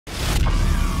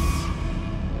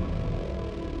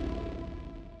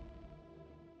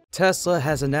Tesla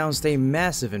has announced a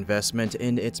massive investment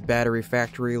in its battery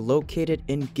factory located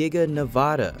in Giga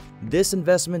Nevada. This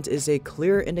investment is a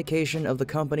clear indication of the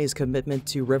company's commitment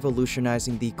to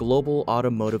revolutionizing the global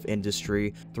automotive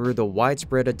industry through the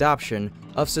widespread adoption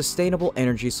of sustainable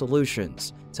energy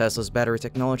solutions. Tesla's battery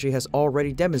technology has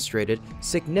already demonstrated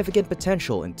significant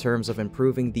potential in terms of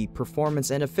improving the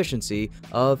performance and efficiency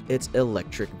of its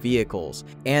electric vehicles,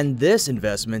 and this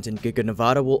investment in Giga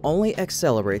Nevada will only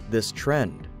accelerate this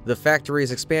trend. The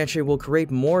factory's expansion will create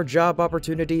more job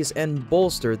opportunities and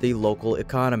bolster the local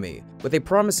economy. With a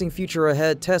promising future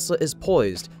ahead, Tesla is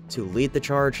poised to lead the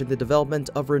charge in the development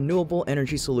of renewable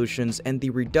energy solutions and the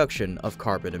reduction of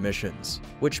carbon emissions.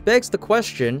 Which begs the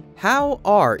question, how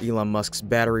are Elon Musk's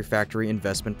battery factory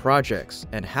investment projects,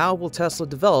 and how will Tesla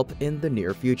develop in the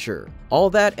near future? All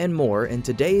that and more in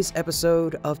today's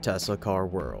episode of Tesla Car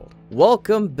World.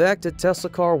 Welcome back to Tesla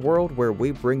Car World, where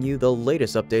we bring you the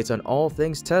latest updates on all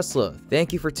things Tesla.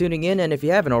 Thank you for tuning in, and if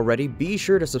you haven't already, be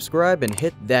sure to subscribe and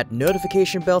hit that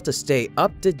notification bell to stay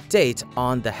up to date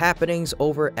on the happenings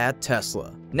over at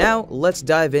Tesla. Now, let's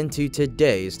dive into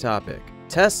today's topic.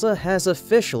 Tesla has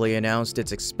officially announced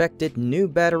its expected new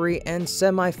battery and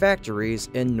semi-factories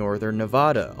in northern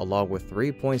Nevada, along with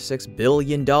 $3.6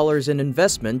 billion in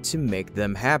investment to make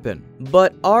them happen.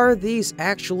 But are these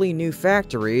actually new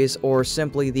factories, or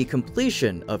simply the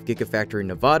completion of Gigafactory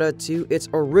Nevada to its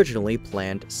originally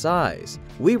planned size?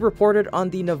 We reported on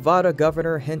the Nevada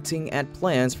governor hinting at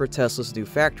plans for Tesla's new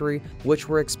factory, which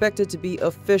were expected to be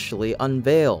officially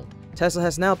unveiled. Tesla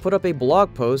has now put up a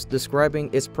blog post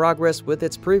describing its progress with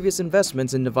its previous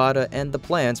investments in Nevada and the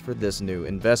plans for this new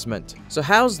investment. So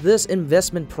how's this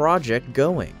investment project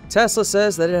going? Tesla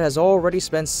says that it has already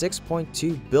spent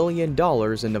 $6.2 billion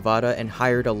in Nevada and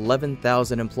hired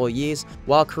 11,000 employees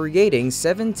while creating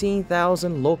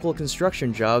 17,000 local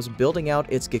construction jobs building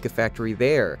out its Gigafactory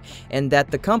there, and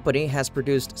that the company has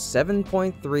produced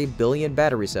 7.3 billion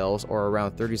battery cells, or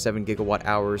around 37 gigawatt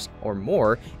hours or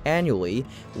more annually,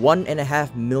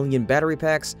 1.5 million battery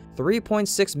packs,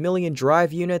 3.6 million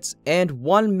drive units, and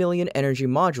 1 million energy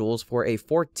modules for a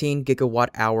 14 gigawatt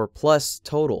hour plus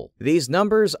total. These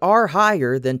numbers are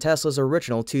higher than Tesla's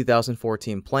original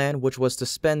 2014 plan, which was to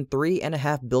spend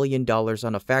 $3.5 billion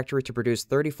on a factory to produce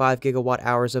 35 gigawatt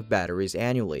hours of batteries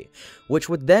annually, which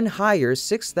would then hire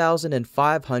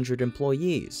 6,500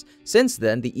 employees. Since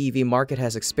then, the EV market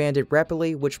has expanded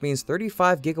rapidly, which means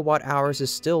 35 gigawatt hours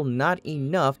is still not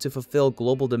enough to fulfill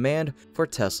global demand for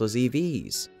Tesla's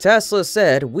EVs. Tesla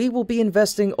said, "We will be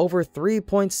investing over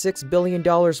 $3.6 billion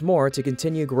more to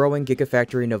continue growing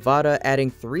Gigafactory Nevada,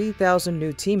 adding 3,000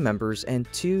 new team members and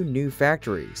 2 new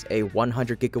factories, a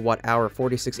 100 gigawatt hour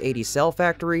 4680 cell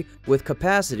factory with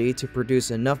capacity to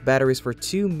produce enough batteries for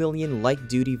 2 million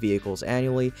light-duty vehicles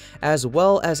annually, as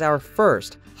well as our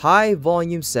first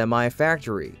high-volume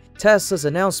semi-factory." Tesla's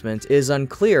announcement is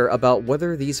unclear about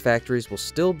whether these factories will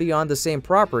still be on the same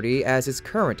property as its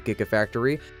current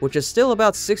Gigafactory, which is still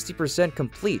about 60%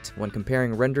 complete when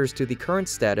comparing renders to the current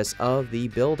status of the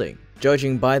building.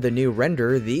 Judging by the new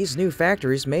render, these new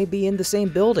factories may be in the same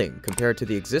building, compared to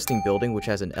the existing building, which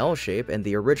has an L shape, and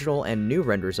the original and new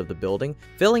renders of the building.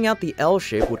 Filling out the L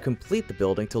shape would complete the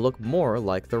building to look more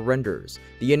like the renders.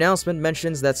 The announcement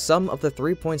mentions that some of the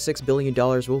 $3.6 billion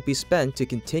will be spent to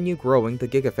continue growing the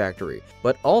Gigafactory,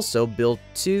 but also build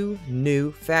 2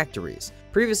 new factories.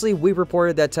 Previously, we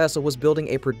reported that Tesla was building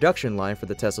a production line for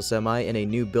the Tesla Semi in a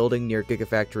new building near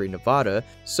Gigafactory Nevada,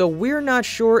 so we're not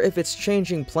sure if it's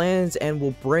changing plans and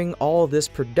will bring all this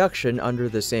production under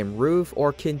the same roof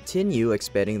or continue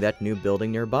expanding that new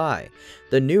building nearby.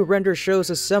 The new render shows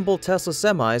assembled Tesla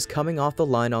Semis coming off the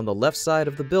line on the left side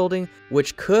of the building,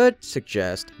 which could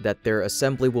suggest that their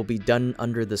assembly will be done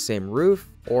under the same roof,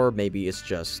 or maybe it's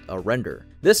just a render.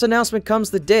 This announcement comes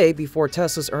the day before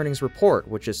Tesla's earnings report,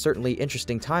 which is certainly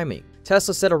interesting timing.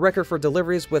 Tesla set a record for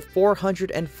deliveries with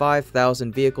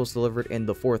 405,000 vehicles delivered in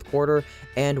the fourth quarter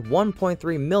and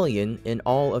 1.3 million in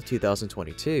all of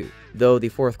 2022, though the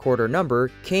fourth quarter number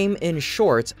came in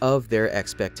short of their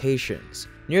expectations.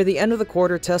 Near the end of the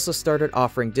quarter, Tesla started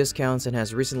offering discounts and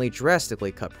has recently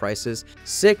drastically cut prices,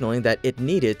 signaling that it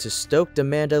needed to stoke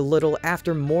demand a little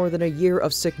after more than a year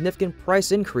of significant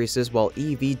price increases while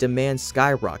EV demand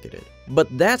skyrocketed. But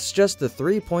that's just the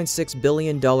 $3.6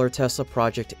 billion Tesla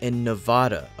project in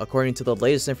Nevada. According to the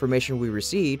latest information we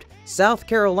received, South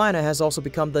Carolina has also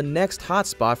become the next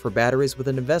hotspot for batteries with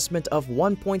an investment of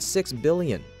 $1.6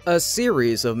 billion. A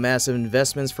series of massive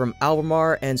investments from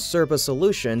Albemarle and Soucrce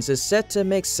Solutions is set to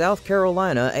make South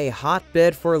Carolina a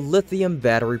hotbed for lithium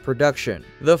battery production.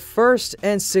 The first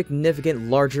and significant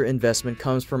larger investment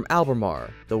comes from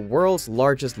Albemarle, the world's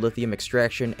largest lithium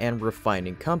extraction and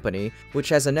refining company, which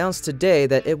has announced today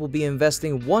that it will be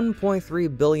investing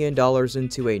 $1.3 billion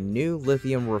into a new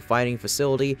lithium refining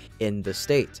facility in the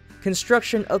state.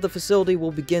 Construction of the facility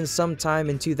will begin sometime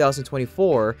in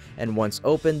 2024, and once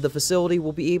opened, the facility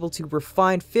will be able to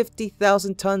refine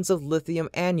 50,000 tons of lithium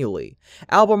annually.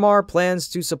 Albemarle plans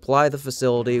to supply the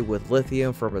facility with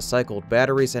lithium from recycled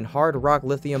batteries and hard rock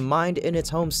lithium mined in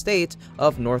its home state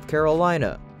of North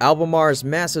Carolina. Albemarle's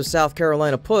massive South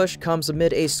Carolina push comes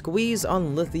amid a squeeze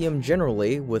on lithium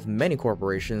generally, with many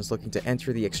corporations looking to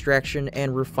enter the extraction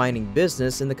and refining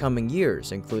business in the coming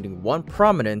years, including one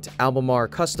prominent Albemarle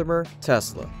customer,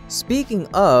 Tesla. Speaking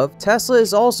of, Tesla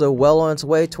is also well on its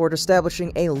way toward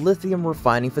establishing a lithium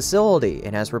refining facility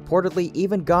and has reportedly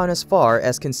even gone as far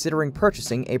as considering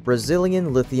purchasing a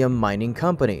Brazilian lithium mining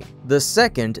company. The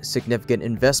second significant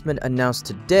investment announced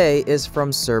today is from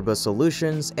Soucrce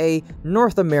Solutions, a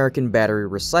North American battery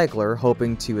recycler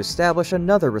hoping to establish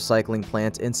another recycling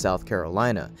plant in South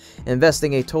Carolina.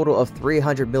 Investing a total of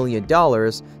 $300 million,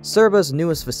 Soucrce's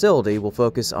newest facility will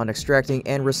focus on extracting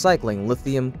and recycling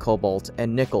lithium, cobalt,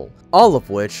 and nickel, all of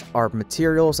which are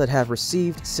materials that have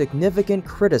received significant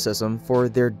criticism for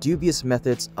their dubious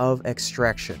methods of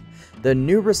extraction. The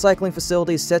new recycling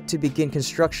facility, set to begin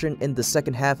construction in the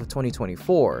second half of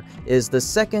 2024, is the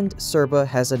second Soucrce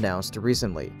has announced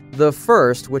recently. The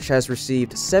first, which has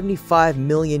received $75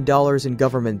 million in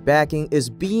government backing,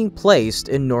 is being placed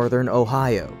in northern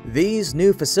Ohio. These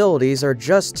new facilities are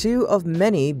just two of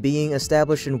many being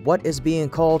established in what is being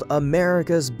called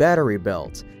America's Battery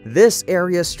Belt. This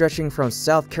area, stretching from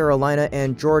South Carolina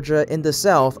and Georgia in the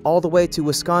south all the way to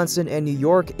Wisconsin and New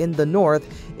York in the north,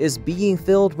 is being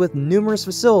filled with numerous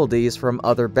facilities from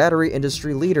other battery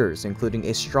industry leaders, including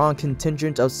a strong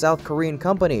contingent of South Korean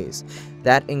companies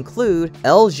that include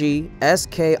LG,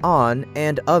 SK On,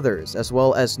 and others, as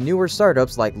well as newer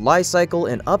startups like Li-Cycle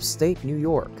in upstate New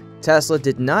York. Tesla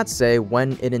did not say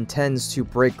when it intends to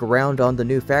break ground on the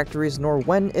new factories, nor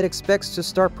when it expects to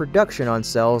start production on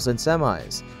cells and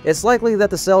semis. It's likely that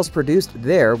the cells produced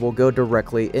there will go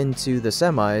directly into the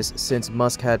semis, since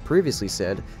Musk had previously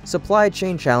said supply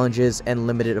chain challenges and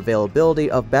limited availability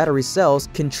of battery cells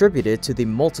contributed to the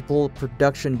multiple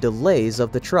production delays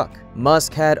of the truck.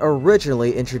 Musk had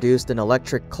originally introduced an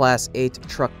electric Class 8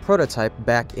 truck prototype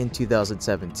back in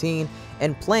 2017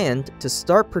 and planned to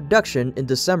start production in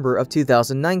December of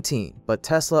 2019, but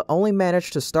Tesla only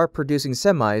managed to start producing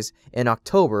semis in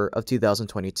October of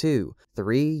 2022,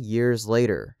 3 years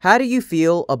later. How do you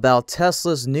feel about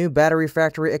Tesla's new battery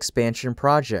factory expansion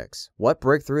projects? What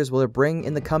breakthroughs will it bring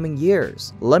in the coming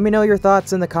years? Let me know your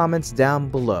thoughts in the comments down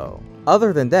below.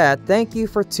 Other than that, thank you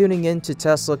for tuning in to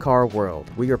Tesla Car World.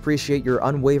 We appreciate your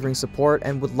unwavering support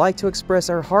and would like to express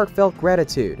our heartfelt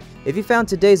gratitude. If you found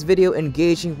today's video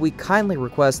engaging, we kindly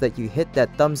request that you hit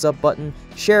that thumbs up button,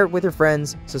 share it with your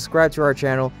friends, subscribe to our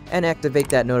channel, and activate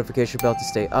that notification bell to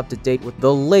stay up to date with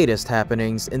the latest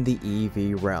happenings in the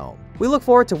EV realm. We look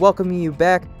forward to welcoming you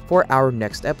back for our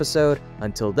next episode.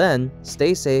 Until then,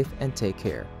 stay safe and take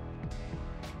care.